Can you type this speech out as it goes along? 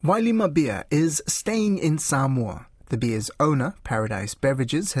Wailima Beer is staying in Samoa. The beer's owner, Paradise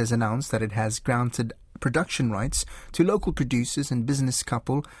Beverages, has announced that it has granted production rights to local producers and business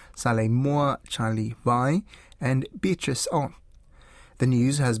couple Salemoa Charlie Vai and Beatrice On. The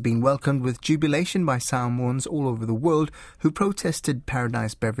news has been welcomed with jubilation by Samoans all over the world who protested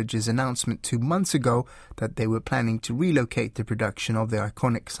Paradise Beverages' announcement 2 months ago that they were planning to relocate the production of the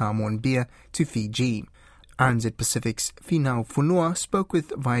iconic Samoan beer to Fiji. RNZ Pacific's Finau Funua spoke with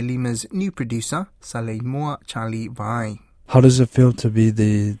Wailima's new producer, Salemoa Charlie Vai. How does it feel to be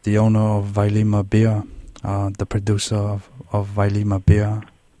the owner of Wailima Beer, the producer of Wailima Beer?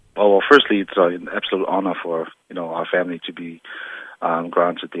 Well, firstly, it's an absolute honor for our family to be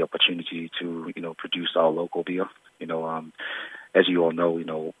granted the opportunity to produce our local beer. As you all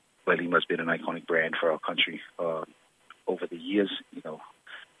know, Wailima has been an iconic brand for our country over the years.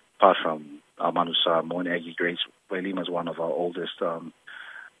 Apart from Manu Samoa and Aggie Grace, Wailima is one of our oldest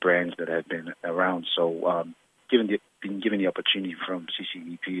brands that have been around. So, being given the opportunity from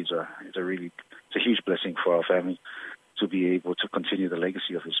CCEP is a huge blessing for our family to be able to continue the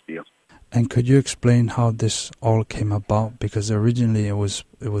legacy of this beer. And could you explain how this all came about? Because originally it was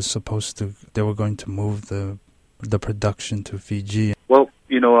supposed to, they were going to move the production to Fiji. Well,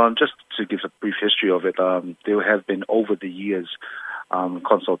 just to give a brief history of it, there have been over the years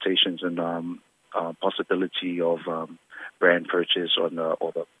consultations and possibility of brand purchase to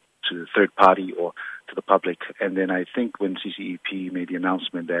the third party or to the public. And then I think when CCEP made the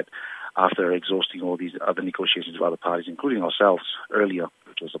announcement that after exhausting all these other negotiations with other parties, including ourselves earlier,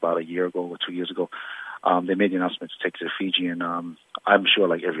 which was about a year ago or 2 years ago, they made the announcement to take it to Fiji. And I'm sure,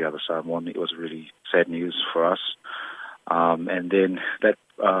 like every other Samoan, it was really sad news for us. And then that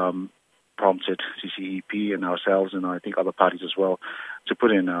prompted CCEP and ourselves, and I think other parties as well, to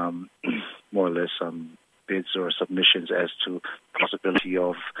put in more or less bids or submissions as to the possibility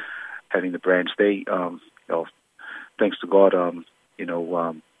of having the brand stay. Thanks to God,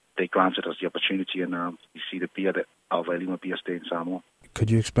 they granted us the opportunity, and you see the beer that our Wailima beer stay in Samoa. Could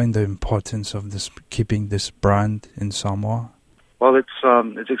you explain the importance of keeping this brand in Samoa? Well,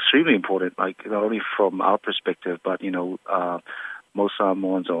 it's extremely important. Like not only from our perspective, but most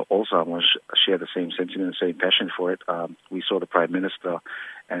Samoans or all Samoans share the same sentiment, the same passion for it. We saw the Prime Minister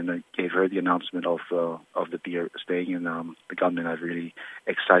and gave her the announcement of the beer staying, and the government are really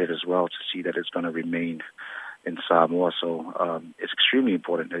excited as well to see that it's going to remain in Samoa. So it's extremely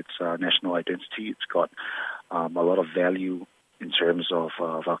important. It's national identity. It's got a lot of value in terms of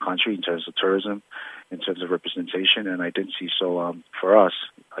our country, in terms of tourism, in terms of representation and identity. So for us,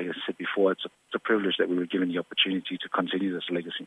 like I said before, it's a privilege that we were given the opportunity to continue this legacy.